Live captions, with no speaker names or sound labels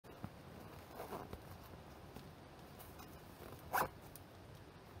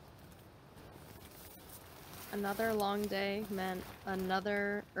Another long day meant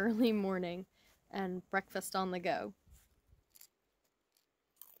another early morning and breakfast on the go.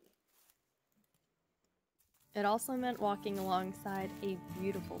 It also meant walking alongside a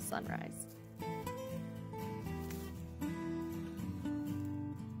beautiful sunrise.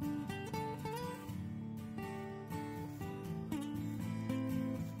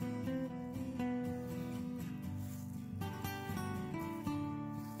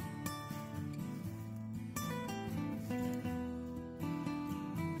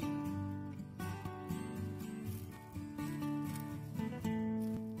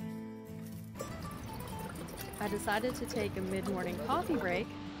 I decided to take a mid-morning coffee break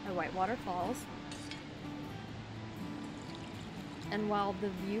at Whitewater Falls. And while the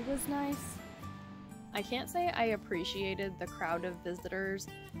view was nice, I can't say I appreciated the crowd of visitors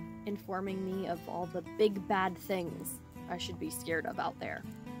informing me of all the big bad things I should be scared of out there.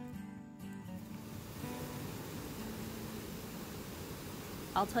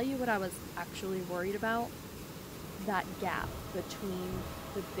 I'll tell you what I was actually worried about. That gap between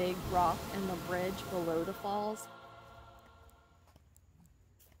the big rock and the bridge below the falls.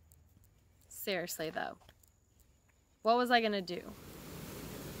 Seriously though, what was I gonna do?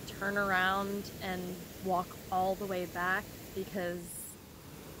 Turn around and walk all the way back because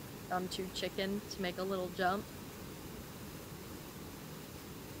I'm too chicken to make a little jump?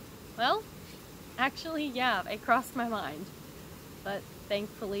 Well, actually, yeah, it crossed my mind. But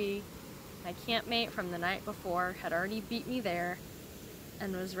thankfully, my campmate from the night before had already beat me there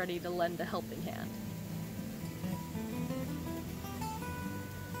and was ready to lend a helping hand.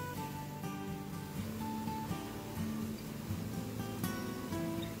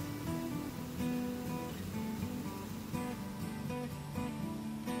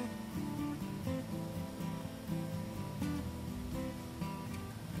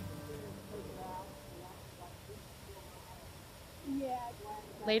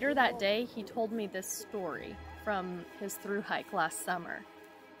 Later that day, he told me this story from his thru hike last summer.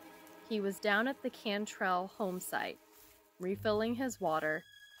 He was down at the Cantrell home site, refilling his water,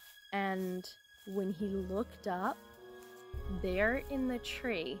 and when he looked up, there in the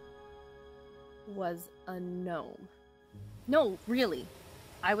tree was a gnome. No, really,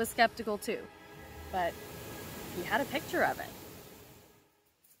 I was skeptical too, but he had a picture of it.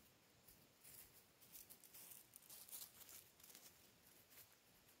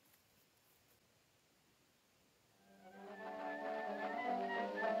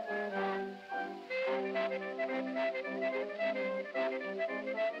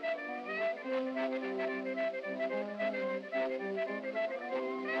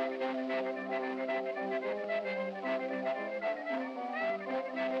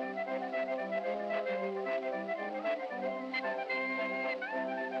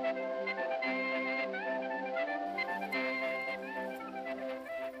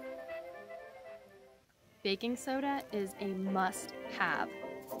 Baking soda is a must-have.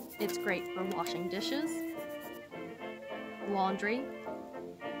 It's great for washing dishes, laundry,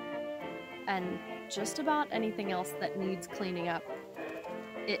 and just about anything else that needs cleaning up.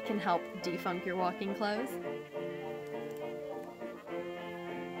 It can help defunk your walking clothes.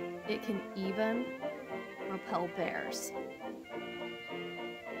 It can even repel bears.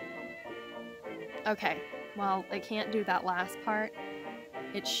 Okay, while it can't do that last part,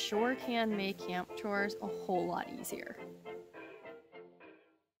 it sure can make camp chores a whole lot easier.